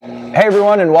Hey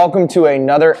everyone, and welcome to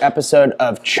another episode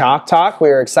of Chalk Talk. We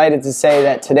are excited to say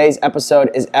that today's episode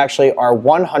is actually our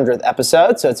 100th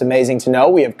episode, so it's amazing to know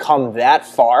we have come that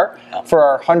far. For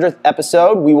our 100th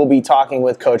episode, we will be talking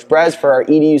with Coach Brez for our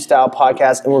EDU style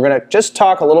podcast, and we're going to just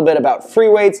talk a little bit about free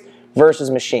weights versus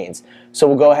machines. So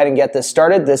we'll go ahead and get this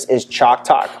started. This is Chalk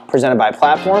Talk, presented by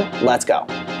Platform. Let's go.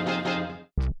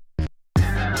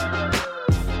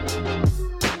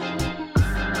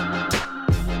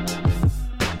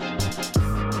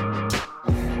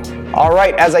 All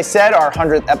right, as I said, our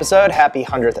 100th episode. Happy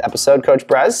 100th episode, Coach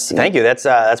Brez. Thank you. That's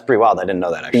pretty wild. I didn't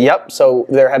know that, actually. Yep, so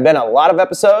there have been a lot of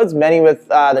episodes, many with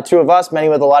the two of us, many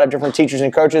with a lot of different teachers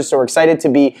and coaches, so we're excited to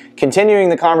be continuing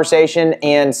the conversation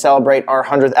and celebrate our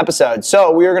 100th episode. So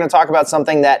we are going to talk about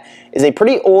something that is a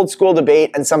pretty old school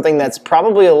debate and something that's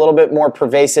probably a little bit more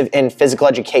pervasive in physical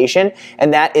education,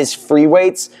 and that is free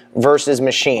weights versus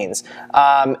machines.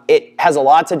 It has a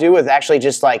lot to do with actually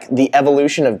just like the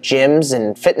evolution of gyms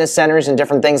and fitness centers and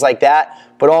different things like that,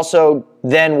 but also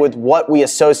then with what we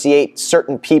associate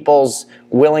certain people's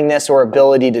willingness or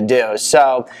ability to do.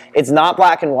 So it's not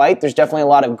black and white. There's definitely a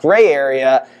lot of gray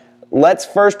area. Let's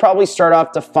first probably start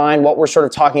off to define what we're sort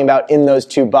of talking about in those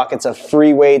two buckets of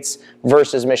free weights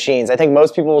versus machines. I think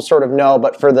most people will sort of know,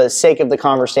 but for the sake of the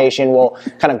conversation, we'll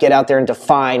kind of get out there and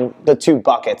define the two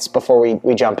buckets before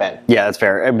we jump in. Yeah, that's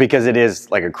fair, because it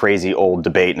is like a crazy old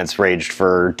debate and it's raged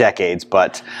for decades,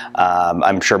 but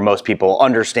I'm sure most people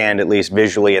understand, at least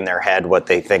visually in their head, what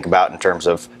they think about in terms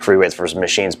of free weights versus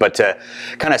machines. But to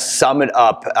kind of sum it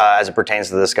up as it pertains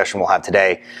to the discussion we'll have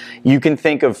today, you can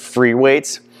think of free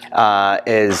weights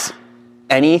is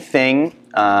anything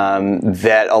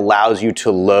that allows you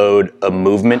to load a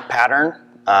movement pattern.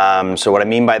 So what I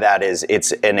mean by that is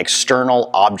it's an external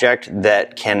object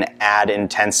that can add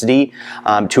intensity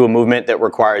to a movement that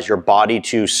requires your body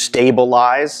to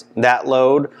stabilize that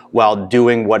load while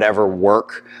doing whatever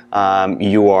work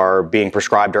you are being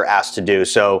prescribed or asked to do.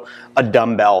 So a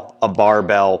dumbbell, a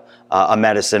barbell, a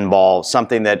medicine ball,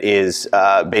 something that is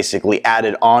basically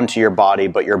added onto your body,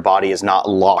 but your body is not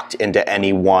locked into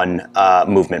any one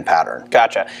movement pattern.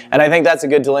 Gotcha. And I think that's a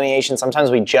good delineation.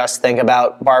 Sometimes we just think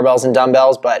about barbells and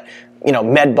dumbbells, but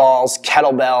med balls,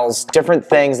 kettlebells, different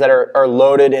things that are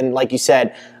loaded. And like you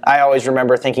said, I always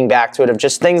remember thinking back to it of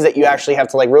just things that you actually have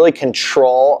to like really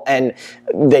control. And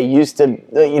they used to,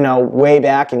 way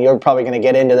back, and you're probably going to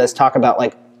get into this, talk about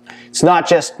like, it's not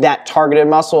just that targeted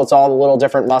muscle, it's all the little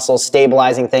different muscles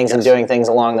stabilizing things and doing things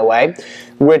along the way,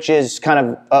 which is kind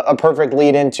of a perfect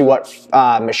lead into what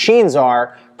machines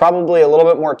are. Probably a little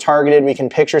bit more targeted. We can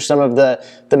picture some of the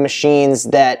machines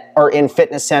that are in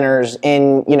fitness centers,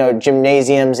 in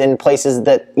gymnasiums, in places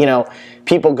that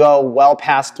people go well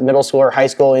past middle school or high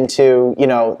school into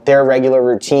their regular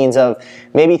routines of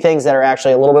maybe things that are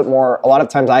actually a little bit more. A lot of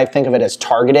times I think of it as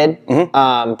targeted,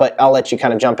 but I'll let you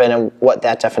kind of jump in and what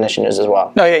that definition is as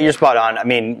well. No, yeah, you're spot on. I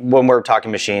mean, when we're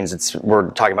talking machines, we're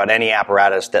talking about any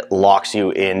apparatus that locks you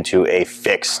into a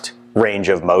fixed range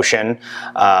of motion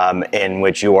in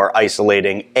which you are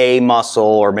isolating a muscle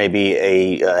or maybe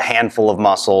a handful of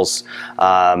muscles,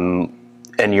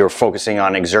 and you're focusing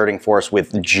on exerting force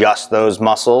with just those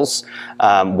muscles,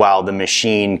 while the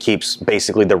machine keeps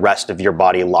basically the rest of your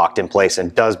body locked in place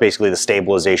and does basically the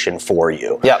stabilization for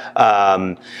you.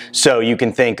 Yep. So you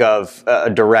can think of a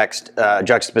direct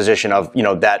juxtaposition of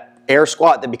that air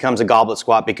squat that becomes a goblet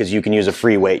squat because you can use a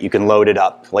free weight. You can load it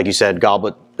up, like you said,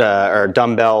 goblet or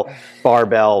dumbbell,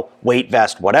 barbell, weight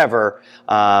vest, whatever.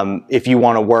 If you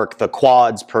want to work the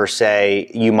quads per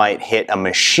se, you might hit a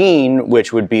machine,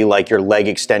 which would be like your leg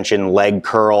extension, leg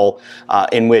curl,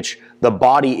 in which the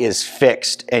body is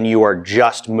fixed and you are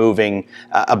just moving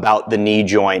about the knee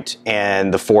joint,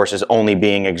 and the force is only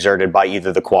being exerted by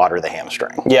either the quad or the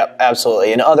hamstring. Yep,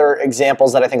 absolutely. And other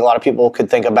examples that I think a lot of people could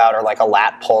think about are like a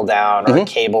lat pull down or a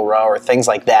cable row or things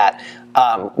like that.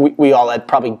 We all had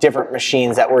probably different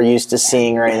machines that we're used to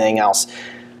seeing or anything else.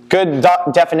 Good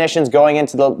definitions going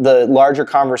into the larger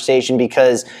conversation,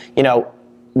 because,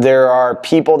 there are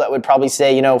people that would probably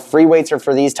say, free weights are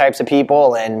for these types of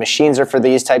people and machines are for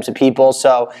these types of people.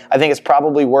 So I think it's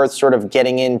probably worth sort of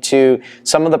getting into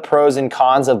some of the pros and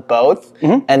cons of both.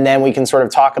 And then we can sort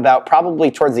of talk about,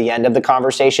 probably towards the end of the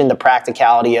conversation, the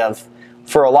practicality of,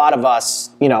 for a lot of us,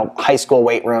 high school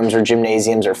weight rooms or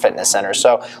gymnasiums or fitness centers.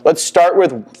 So let's start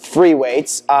with free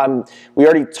weights. We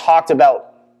already talked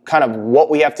about kind of what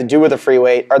we have to do with a free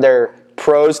weight. Are there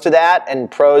pros to that and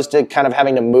pros to kind of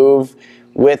having to move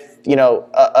with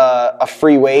a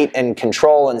free weight and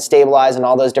control and stabilize and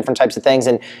all those different types of things.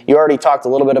 And you already talked a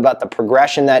little bit about the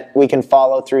progression that we can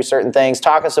follow through certain things.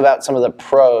 Talk us about some of the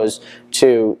pros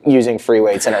to using free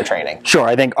weights in our training. Sure.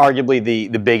 I think arguably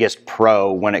the biggest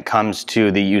pro when it comes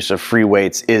to the use of free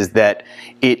weights is that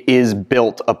it is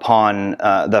built upon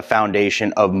the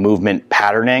foundation of movement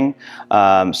patterning.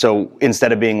 So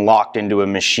instead of being locked into a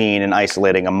machine and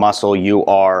isolating a muscle, you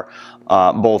are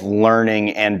both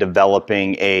learning and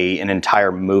developing an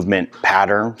entire movement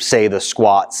pattern, say the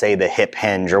squat, say the hip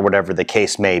hinge, or whatever the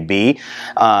case may be.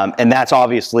 And that's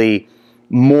obviously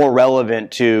more relevant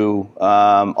to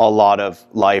a lot of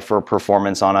life or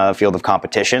performance on a field of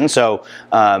competition. So,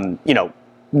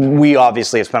 we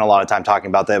obviously have spent a lot of time talking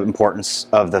about the importance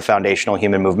of the foundational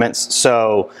human movements.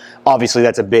 So obviously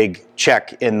that's a big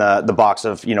check in the box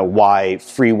of, why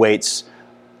free weights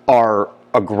are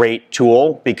a great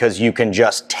tool, because you can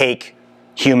just take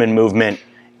human movement,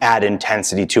 add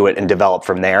intensity to it, and develop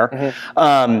from there.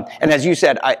 Mm-hmm. And as you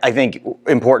said, I think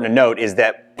important to note is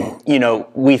that,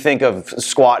 we think of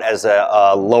squat as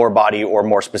a lower body, or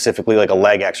more specifically like a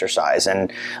leg exercise,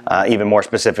 and even more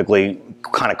specifically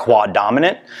kind of quad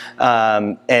dominant.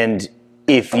 And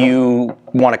if you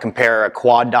want to compare a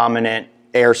quad dominant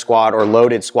air squat or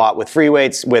loaded squat with free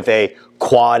weights with a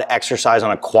quad exercise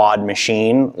on a quad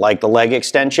machine like the leg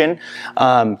extension,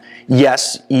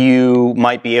 yes, you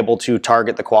might be able to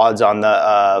target the quads on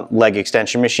the leg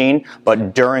extension machine,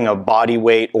 but during a body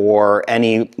weight or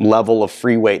any level of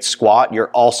free weight squat, you're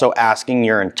also asking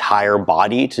your entire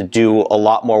body to do a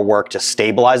lot more work to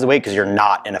stabilize the weight, because you're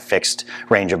not in a fixed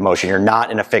range of motion. You're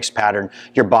not in a fixed pattern.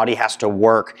 Your body has to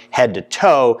work head to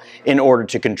toe in order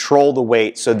to control the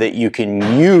weight so that you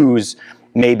can use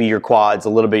maybe your quads, a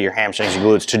little bit of your hamstrings, your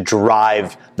glutes to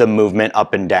drive the movement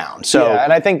up and down. So, yeah,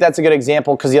 and I think that's a good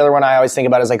example, because the other one I always think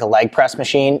about is like a leg press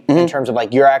machine, in terms of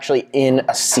like you're actually in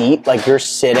a seat, like you're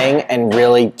sitting and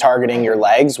really targeting your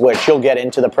legs, which you'll get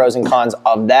into the pros and cons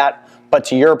of that. But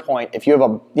to your point, if you have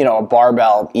a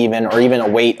barbell or even a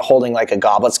weight holding like a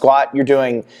goblet squat, you're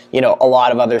doing, a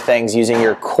lot of other things using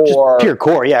your core. Just pure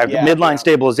core, midline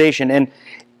stabilization.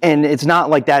 And it's not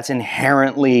like that's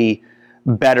inherently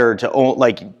better to,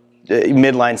 like,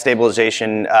 midline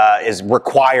stabilization is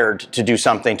required to do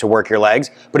something to work your legs.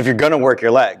 But if you're going to work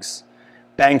your legs,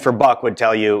 bang for buck would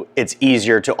tell you it's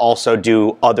easier to also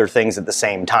do other things at the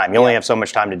same time. You only have so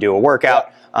much time to do a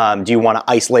workout. Do you want to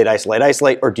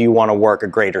isolate, or do you want to work a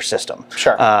greater system?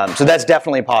 Sure. So that's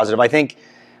definitely positive. I think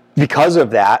because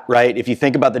of that, right, if you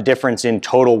think about the difference in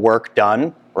total work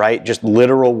done, right, just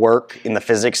literal work in the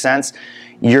physics sense,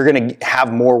 you're going to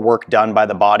have more work done by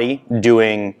the body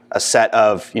doing a set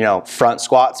of, front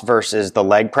squats versus the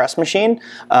leg press machine.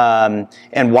 And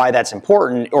why that's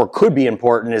important, or could be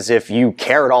important, is if you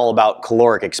care at all about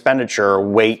caloric expenditure,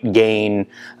 weight gain,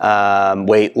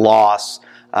 weight loss,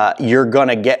 you're going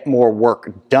to get more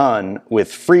work done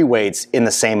with free weights in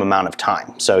the same amount of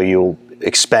time. So you'll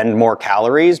expend more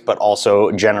calories, but also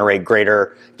generate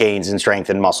greater gains in strength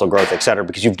and muscle growth, et cetera,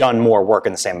 because you've done more work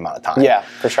in the same amount of time. Yeah,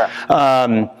 for sure.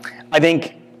 I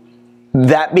think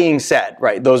that being said,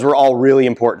 right, those were all really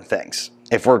important things.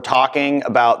 If we're talking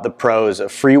about the pros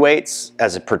of free weights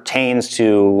as it pertains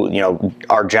to,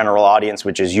 our general audience,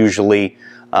 which is usually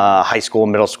high school,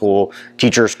 middle school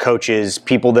teachers, coaches,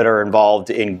 people that are involved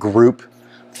in group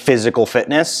physical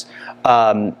fitness,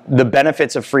 the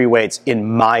benefits of free weights, in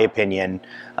my opinion,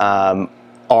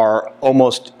 are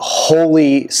almost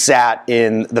wholly sat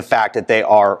in the fact that they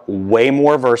are way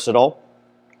more versatile,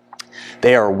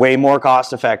 they are way more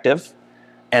cost effective,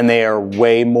 and they are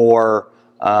way more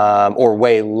or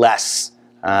way less,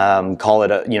 call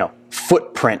it a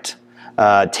footprint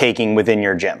taking within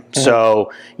your gym. Mm-hmm.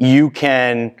 So you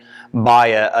can buy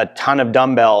a ton of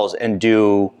dumbbells and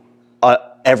do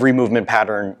every movement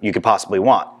pattern you could possibly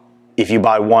want. If you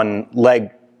buy one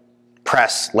leg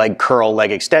press, leg curl,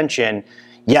 leg extension,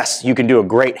 yes, you can do a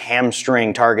great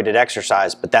hamstring targeted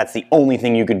exercise, but that's the only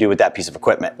thing you can do with that piece of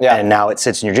equipment. Yeah. And now it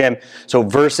sits in your gym. So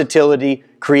versatility,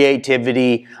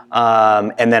 creativity,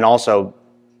 and then also,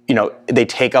 they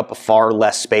take up a far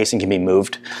less space and can be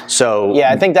moved. So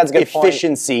yeah, I think that's a good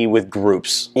efficiency point. With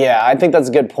groups. Yeah, I think that's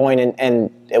a good point.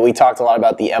 And we talked a lot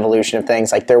about the evolution of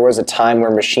things. Like there was a time where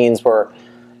machines were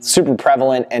super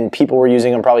prevalent and people were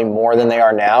using them probably more than they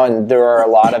are now. And there are a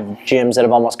lot of gyms that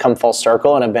have almost come full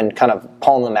circle and have been kind of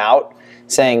pulling them out,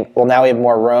 saying, well, now we have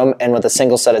more room, and with a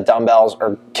single set of dumbbells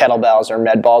or kettlebells or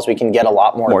med balls, we can get a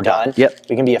lot more done. Yep.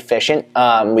 We can be efficient.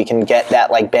 We can get that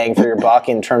like bang for your buck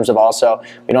in terms of also,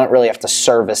 we don't really have to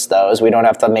service those. We don't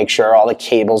have to make sure all the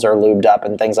cables are lubed up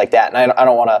and things like that. And I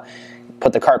don't want to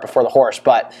put the cart before the horse.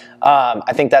 But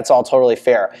I think that's all totally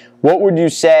fair. What would you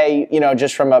say,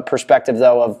 just from a perspective,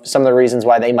 though, of some of the reasons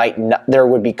why there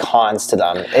would be cons to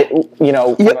them?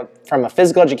 From a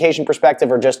physical education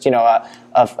perspective or just,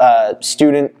 a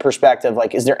student perspective,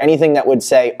 like, is there anything that would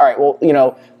say, all right,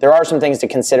 well, there are some things to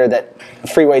consider that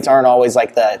free weights aren't always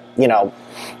like the,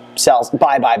 sells,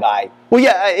 buy. Well,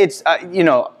 yeah, it's,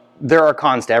 there are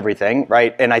cons to everything,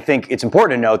 right? And I think it's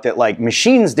important to note that like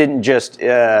machines didn't just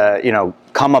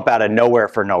come up out of nowhere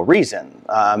for no reason.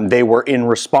 They were in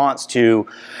response to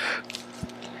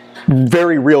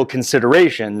very real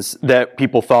considerations that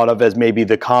people thought of as maybe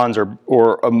the cons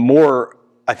or a more,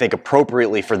 I think,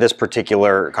 appropriately for this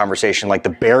particular conversation, like the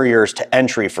barriers to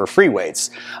entry for free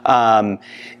weights. In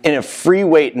a free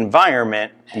weight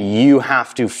environment, you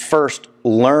have to first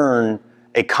learn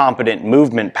a competent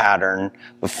movement pattern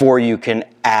before you can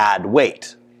add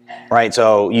weight, right?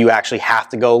 So you actually have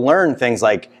to go learn things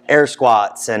like air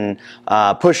squats and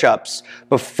push-ups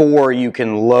before you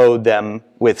can load them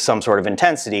with some sort of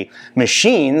intensity.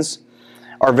 Machines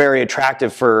are very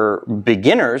attractive for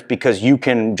beginners because you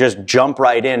can just jump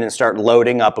right in and start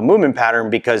loading up a movement pattern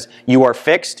because you are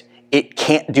fixed. It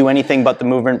can't do anything but the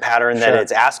movement pattern that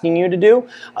it's asking you to do.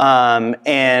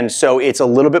 And so it's a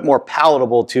little bit more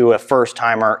palatable to a first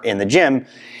timer in the gym,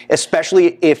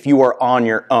 especially if you are on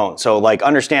your own. So like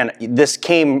understand, this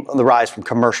came the rise from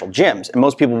commercial gyms, and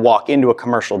most people walk into a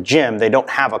commercial gym, they don't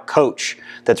have a coach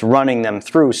that's running them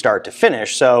through start to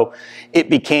finish. So it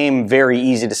became very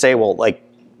easy to say, well, like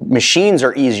machines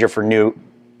are easier for new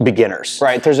beginners.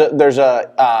 Right, there's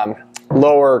a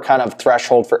lower kind of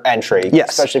threshold for entry,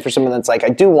 especially for someone that's like, I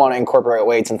do want to incorporate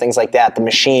weights and things like that. The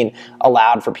machine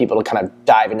allowed for people to kind of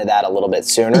dive into that a little bit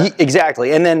sooner.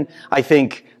 Exactly. And then I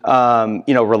think,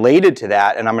 related to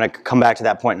that, and I'm going to come back to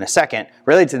that point in a second,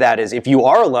 related to that is if you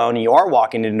are alone and you are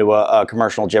walking into a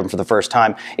commercial gym for the first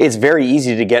time, it's very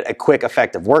easy to get a quick,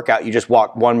 effective workout. You just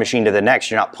walk one machine to the next.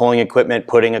 You're not pulling equipment,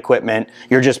 putting equipment.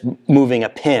 You're just moving a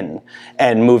pin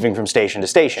and moving from station to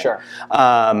station. Sure.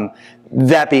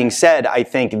 That being said, I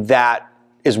think that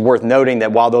is worth noting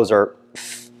that while those are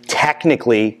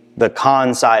technically the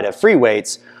con side of free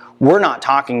weights, we're not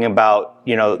talking about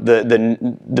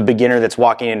the beginner that's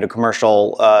walking into a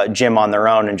commercial gym on their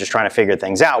own and just trying to figure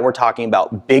things out. We're talking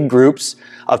about big groups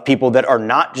of people that are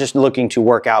not just looking to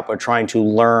work out, but trying to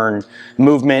learn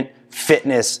movement,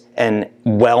 fitness, and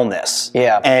wellness.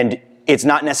 Yeah. And it's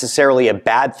not necessarily a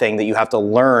bad thing that you have to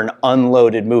learn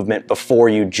unloaded movement before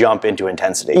you jump into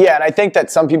intensity. Yeah, and I think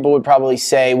that some people would probably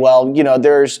say, well,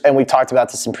 and we talked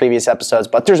about this in previous episodes,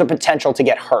 but there's a potential to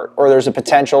get hurt, or there's a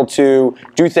potential to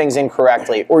do things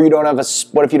incorrectly, or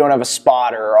what if you don't have a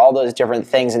spotter, or all those different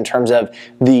things in terms of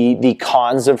the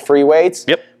cons of free weights.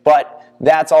 Yep. But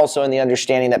that's also in the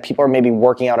understanding that people are maybe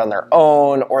working out on their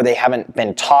own, or they haven't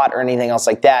been taught or anything else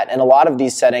like that. And a lot of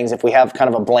these settings, if we have kind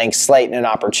of a blank slate and an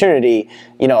opportunity,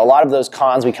 a lot of those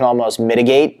cons we can almost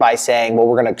mitigate by saying, well,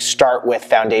 we're going to start with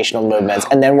foundational movements,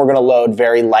 and then we're going to load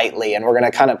very lightly, and we're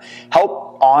going to kind of help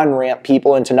on-ramp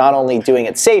people into not only doing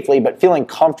it safely, but feeling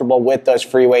comfortable with those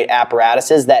free weight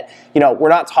apparatuses that, we're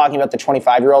not talking about the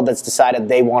 25-year-old that's decided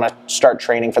they want to start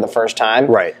training for the first time.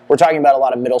 Right. We're talking about a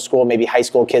lot of middle school, maybe high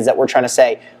school kids that we're trying to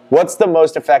say, what's the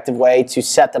most effective way to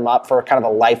set them up for kind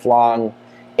of a lifelong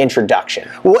introduction?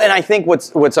 Well, and I think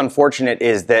what's unfortunate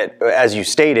is that, as you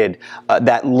stated,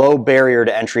 that low barrier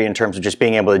to entry in terms of just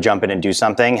being able to jump in and do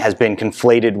something has been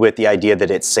conflated with the idea that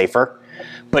it's safer.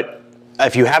 But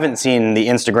if you haven't seen the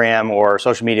Instagram or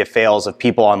social media fails of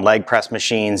people on leg press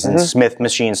machines and Smith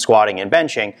machines squatting and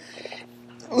benching,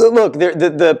 look,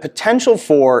 the potential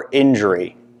for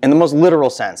injury in the most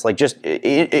literal sense, like just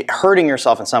hurting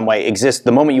yourself in some way, exists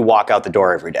the moment you walk out the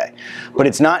door every day. But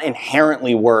it's not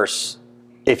inherently worse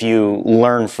if you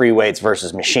learn free weights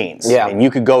versus machines. Yeah. I mean,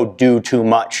 you could go do too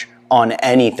much on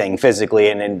anything physically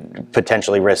and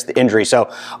potentially risk the injury. So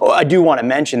I do want to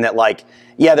mention that, like,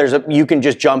 yeah, you can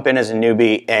just jump in as a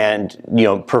newbie and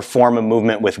perform a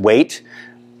movement with weight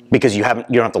because you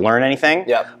don't have to learn anything.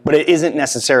 Yep. But it isn't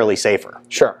necessarily safer.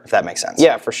 Sure. If that makes sense.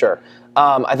 Yeah, for sure.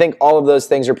 I think all of those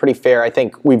things are pretty fair. I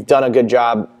think we've done a good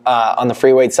job on the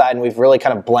free weight side, and we've really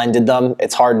kind of blended them.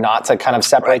 It's hard not to kind of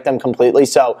separate them completely.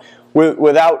 So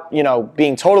without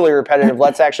being totally repetitive,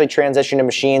 let's actually transition to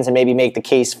machines and maybe make the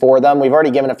case for them. We've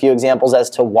already given a few examples as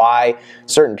to why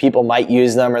certain people might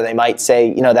use them, or they might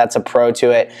say, that's a pro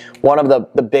to it. One of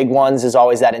the big ones is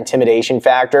always that intimidation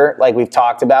factor, like we've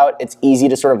talked about. It's easy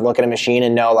to sort of look at a machine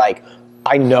and know, like,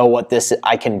 I know what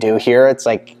I can do here. It's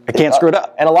like I can't screw it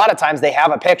up. And a lot of times they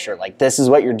have a picture, like this is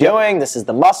what you're doing, this is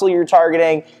the muscle you're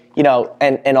targeting, you know,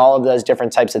 and all of those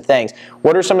different types of things.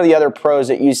 What are some of the other pros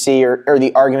that you see or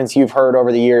the arguments you've heard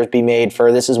over the years be made for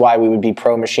this is why we would be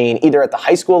pro machine, either at the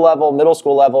high school level, middle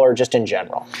school level, or just in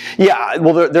general? Yeah,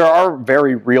 well, there are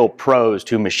very real pros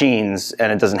to machines, and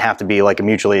it doesn't have to be like a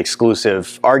mutually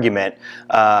exclusive argument.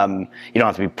 You don't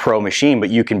have to be pro machine, but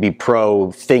you can be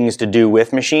pro things to do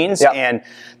with machines. Yep. And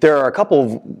there are a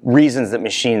couple of reasons that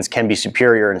machines can be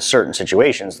superior in certain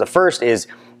situations. The first is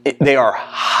they are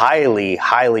highly,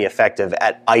 highly effective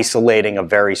at isolating a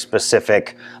very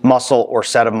specific muscle or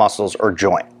set of muscles or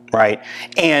joint, right?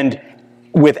 And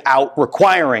without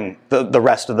requiring the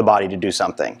rest of the body to do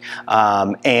something.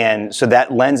 And so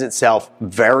that lends itself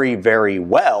very, very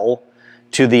well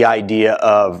to the idea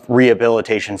of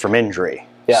rehabilitation from injury.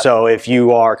 Yeah. So if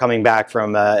you are coming back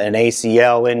from an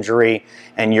ACL injury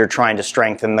and you're trying to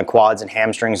strengthen the quads and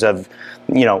hamstrings of,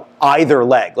 you know, either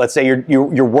leg, let's say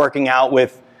you're working out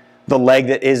with the leg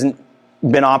that isn't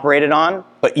been operated on,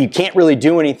 but you can't really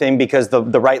do anything because the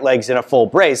right leg's in a full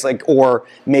brace, like, or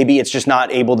maybe it's just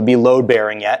not able to be load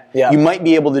bearing yet. Yeah. You might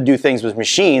be able to do things with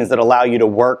machines that allow you to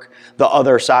work the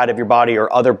other side of your body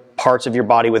or other parts of your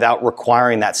body without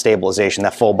requiring that stabilization,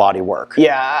 that full body work.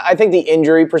 Yeah, I think the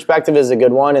injury perspective is a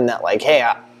good one in that, like, hey,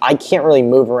 I can't really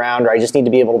move around, or I just need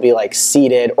to be able to be like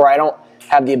seated, or I don't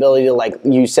have the ability to, like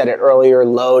you said it earlier,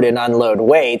 load and unload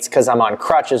weights because I'm on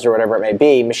crutches or whatever it may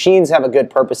be. Machines have a good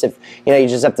purpose if, you know, you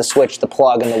just have to switch the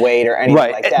plug and the weight or anything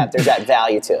like that. There's that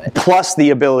value to it. Plus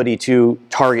the ability to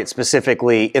target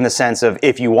specifically in the sense of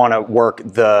if you want to work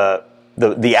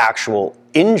the actual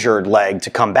injured leg to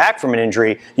come back from an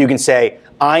injury, you can say,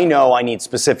 I know I need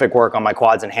specific work on my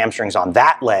quads and hamstrings on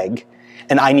that leg,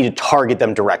 and I need to target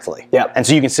them directly. Yep. And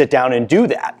so you can sit down and do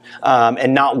that,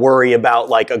 and not worry about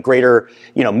like a greater,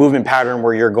 you know, movement pattern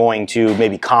where you're going to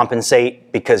maybe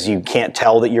compensate because you can't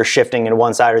tell that you're shifting in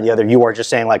one side or the other. You are just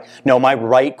saying like, no, my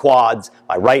right quads,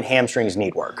 my right hamstrings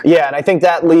need work. Yeah, and I think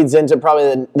that leads into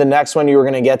probably the next one you were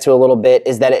going to get to a little bit,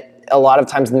 is that a lot of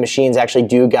times the machines actually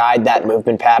do guide that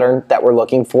movement pattern that we're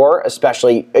looking for,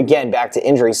 especially, again, back to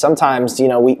injury. Sometimes, you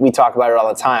know, we talk about it all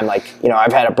the time. Like, you know,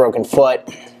 I've had a broken foot.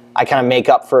 I kind of make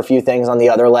up for a few things on the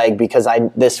other leg because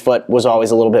this foot was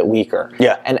always a little bit weaker.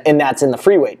 Yeah. And that's in the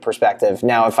free weight perspective.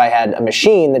 Now, if I had a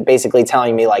machine that basically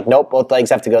telling me like, nope, both legs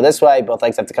have to go this way, both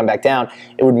legs have to come back down,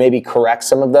 it would maybe correct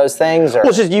some of those things. Or Well,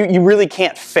 it's just you really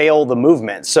can't fail the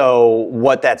movement. So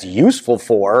what that's useful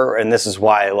for, and this is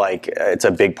why like it's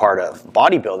a big part of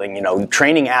bodybuilding, you know,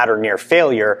 training at or near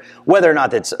failure, whether or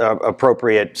not that's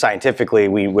appropriate scientifically,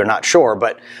 we're not sure,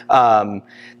 but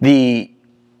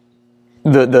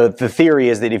the theory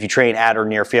is that if you train at or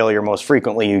near failure most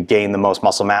frequently, you gain the most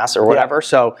muscle mass or whatever. Yeah.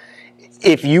 So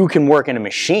if you can work in a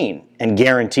machine and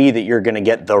guarantee that you're going to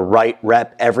get the right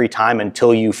rep every time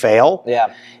until you fail,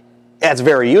 yeah, that's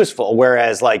very useful.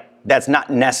 Whereas like that's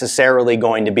not necessarily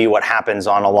going to be what happens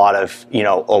on a lot of, you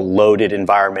know, a loaded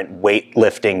environment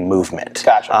weightlifting movement.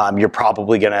 Gotcha. You're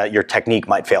probably your technique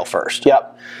might fail first.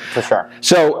 Yep, for sure.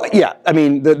 So yeah, I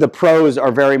mean the pros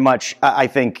are very much, I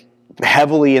think,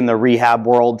 heavily in the rehab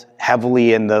world,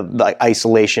 heavily in the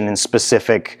isolation and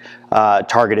specific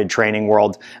targeted training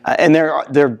world, and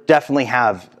there definitely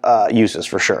have uses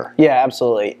for sure. Yeah,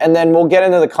 absolutely. And then we'll get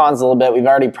into the cons a little bit. We've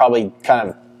already probably kind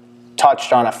of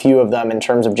touched on a few of them in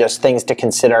terms of just things to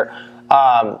consider.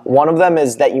 One of them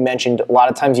is that you mentioned a lot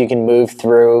of times you can move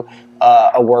through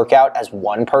a workout as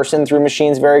one person through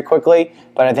machines very quickly,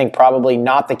 but I think probably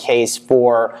not the case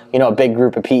for, you know, a big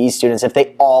group of PE students if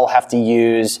they all have to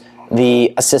use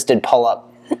the assisted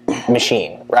pull-up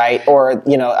machine, right? Or,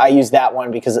 you know, I use that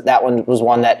one because that one was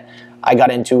one that I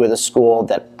got into with a school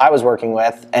that I was working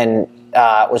with and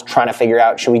was trying to figure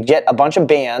out, should we get a bunch of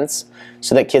bands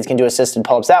so that kids can do assisted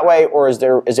pull-ups that way, or is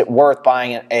it worth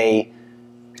buying a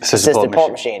assisted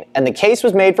pull-up machine? And the case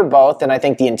was made for both, and I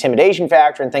think the intimidation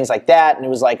factor and things like that, and it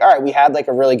was like, all right, we had like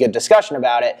a really good discussion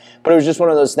about it, but it was just one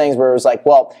of those things where it was like,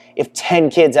 well, if 10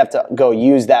 kids have to go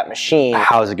use that machine,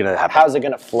 how's it going to happen? How's it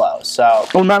going to flow? So,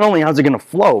 well, not only how's it going to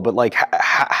flow, but like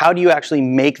how do you actually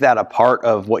make that a part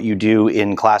of what you do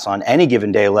in class on any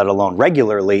given day, let alone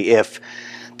regularly, if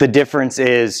the difference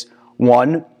is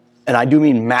one, and I do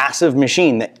mean massive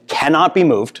machine that cannot be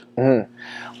moved,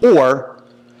 or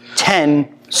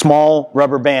 10 small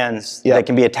rubber bands that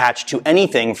can be attached to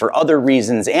anything for other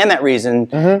reasons and that reason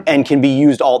and can be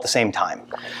used all at the same time.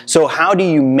 So how do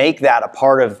you make that a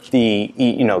part of the,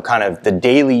 you know, kind of the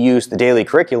daily use, the daily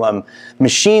curriculum?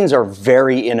 Machines are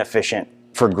very inefficient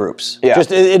for groups. Yeah.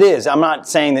 Just it is. I'm not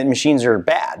saying that machines are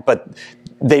bad, but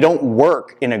they don't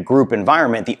work in a group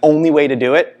environment. The only way to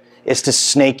do it is to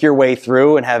snake your way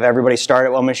through and have everybody start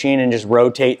at one machine and just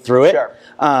rotate through it. Sure.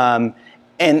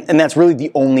 And that's really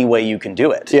the only way you can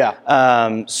do it.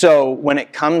 Yeah. So when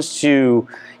it comes to,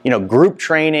 group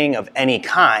training of any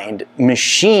kind,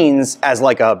 machines as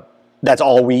like that's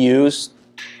all we use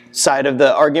side of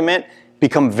the argument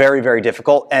become very, very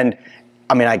difficult. And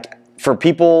I mean, for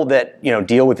people that,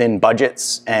 deal within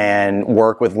budgets and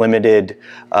work with limited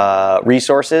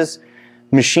resources,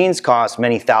 machines cost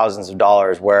many thousands of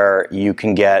dollars where you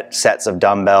can get sets of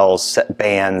dumbbells,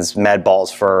 bands, med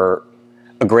balls for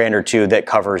 $1,000 or $2,000 that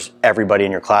covers everybody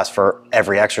in your class for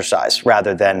every exercise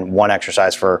rather than one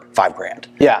exercise for $5,000.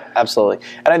 Yeah, absolutely.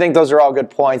 And I think those are all good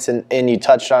points, and you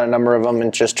touched on a number of them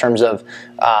in just terms of,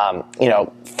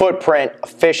 footprint,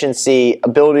 efficiency,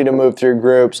 ability to move through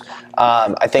groups.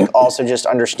 I think also just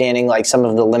understanding like some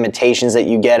of the limitations that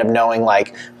you get of knowing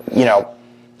like,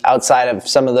 outside of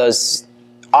some of those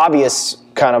obvious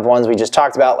kind of ones we just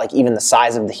talked about, like even the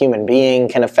size of the human being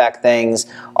can affect things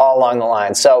all along the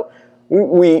line. So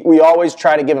we always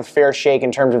try to give a fair shake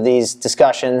in terms of these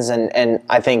discussions, and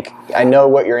I know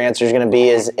what your answer is going to be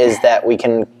is that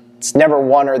it's never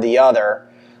one or the other,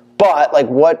 but like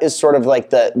what is sort of like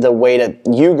the way to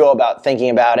you go about thinking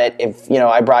about it? If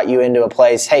I brought you into a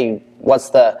place, hey, what's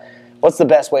the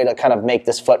best way to kind of make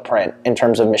this footprint in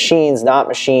terms of machines, not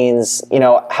machines?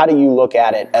 How do you look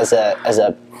at it as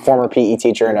a former PE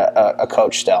teacher and a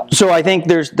coach still? So I think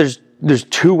there's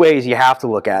two ways you have to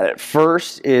look at it.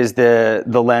 First is the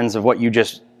lens of what you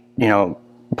just,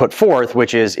 put forth,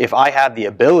 which is if I have the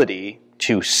ability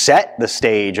to set the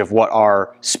stage of what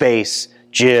our space,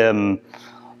 gym,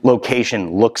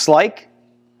 location looks like,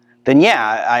 then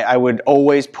yeah, I would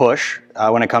always push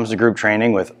when it comes to group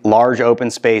training with large open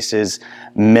spaces,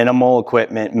 minimal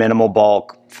equipment, minimal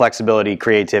bulk, flexibility,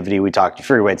 creativity. We talked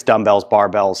free weights, dumbbells,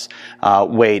 barbells,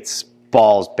 weights,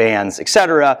 balls, bands,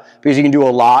 etc. Because you can do a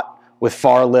lot with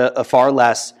far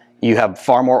less. You have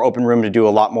far more open room to do a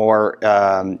lot more,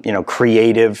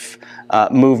 creative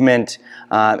movement,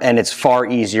 and it's far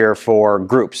easier for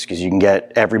groups because you can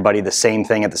get everybody the same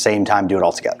thing at the same time, do it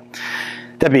all together.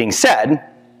 That being said,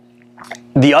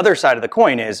 the other side of the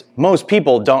coin is most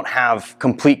people don't have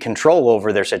complete control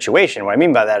over their situation. What I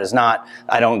mean by that is not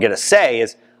I don't get a say,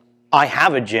 is I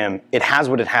have a gym, it has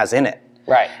what it has in it.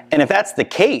 Right. And if that's the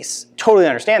case, totally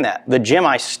understand that. The gym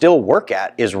I still work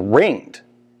at is ringed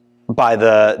by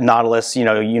the Nautilus,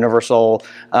 universal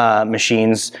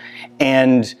machines,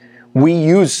 and we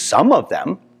use some of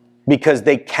them because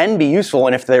they can be useful,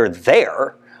 and if they're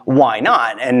there, why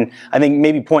not? And I think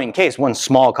maybe point in case, one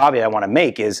small caveat I want to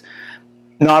make is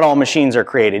not all machines are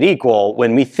created equal.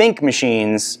 When we think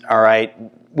machines, all right,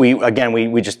 we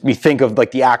think of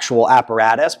like the actual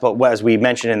apparatus, but as we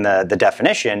mentioned in the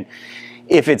definition,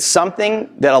 if it's something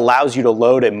that allows you to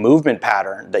load a movement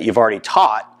pattern that you've already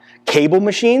taught, cable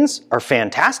machines are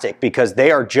fantastic because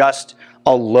they are just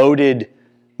a loaded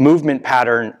movement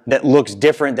pattern that looks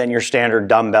different than your standard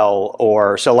dumbbell,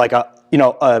 or so like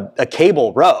a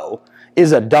cable row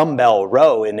is a dumbbell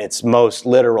row in its most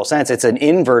literal sense. It's an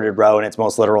inverted row in its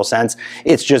most literal sense.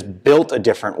 It's just built a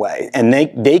different way, and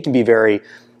they can be very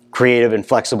creative and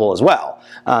flexible as well.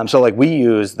 So like we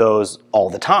use those all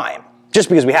the time just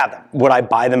because we have them. Would I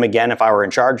buy them again if I were in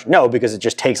charge? No, because it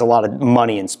just takes a lot of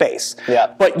money and space.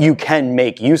 Yeah. But you can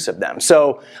make use of them.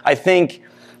 So I think,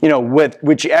 with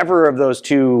whichever of those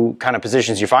two kind of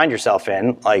positions you find yourself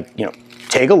in, like,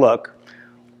 take a look.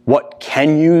 What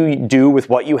can you do with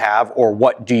what you have, or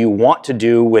what do you want to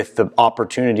do with the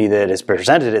opportunity that has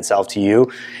presented itself to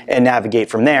you, and navigate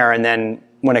from there. And then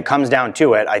when it comes down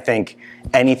to it, I think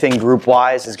anything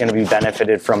group-wise is going to be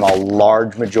benefited from a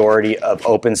large majority of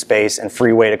open space and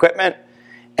free weight equipment,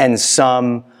 and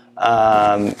some,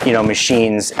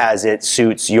 machines as it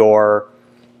suits your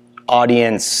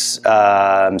audience,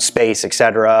 space,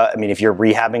 etc. I mean, if you're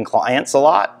rehabbing clients a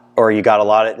lot, or you got a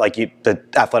lot of, the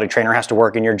athletic trainer has to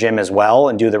work in your gym as well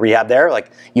and do the rehab there,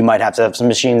 you might have to have some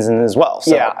machines in as well.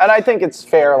 So. Yeah, and I think it's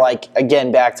fair,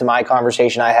 again, back to my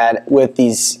conversation I had with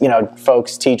these,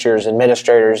 folks, teachers,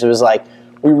 administrators, it was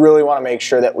we really want to make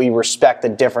sure that we respect the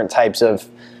different types of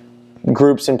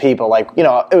groups and people.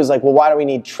 It was well, why do we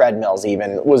need treadmills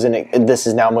even? This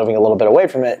is now moving a little bit away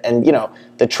from it. And,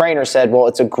 the trainer said, well,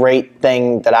 it's a great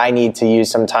thing that I need to use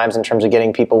sometimes in terms of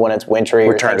getting people when it's wintry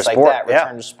or things like that.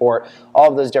 Return to sport, all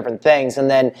of those different things. And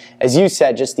then, as you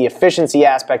said, just the efficiency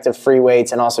aspect of free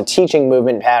weights and also teaching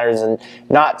movement patterns and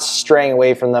not straying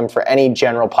away from them for any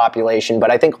general population.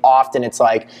 But I think often it's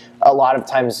a lot of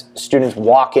times students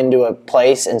walk into a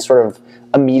place and sort of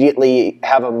immediately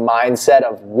have a mindset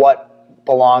of what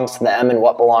belongs to them and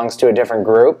what belongs to a different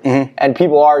group. And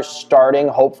people are starting,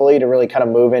 hopefully, to really kind of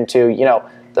move into,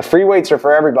 the free weights are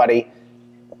for everybody,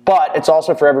 but it's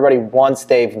also for everybody once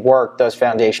they've worked those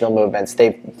foundational movements.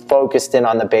 They've focused in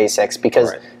on the basics,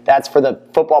 because that's for the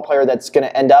football player that's going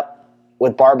to end up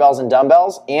with barbells and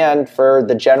dumbbells, and for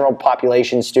the general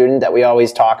population student that we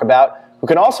always talk about, who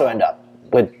can also end up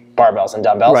with barbells and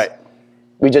dumbbells. Right.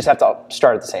 We just have to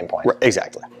start at the same point.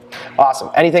 Exactly. Awesome.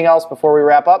 Anything else before we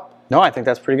wrap up? No, I think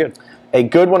that's pretty good. A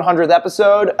good 100th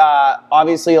episode.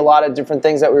 Obviously, a lot of different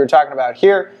things that we were talking about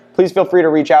here. Please feel free to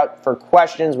reach out for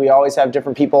questions. We always have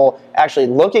different people actually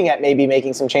looking at maybe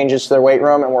making some changes to their weight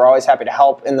room, and we're always happy to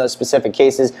help in those specific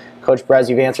cases. Coach Brez,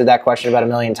 you've answered that question about 1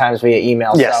 million times via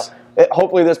email. Yes. So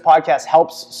hopefully this podcast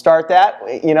helps start that,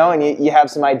 and you have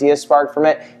some ideas sparked from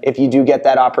it. If you do get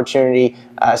that opportunity,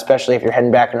 especially if you're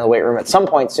heading back into the weight room at some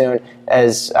point soon,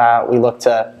 as we look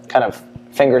to kind of,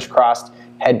 fingers crossed,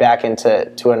 head back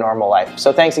into a normal life.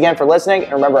 So thanks again for listening.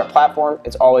 And remember, at Platform,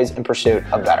 it's always in pursuit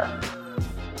of better.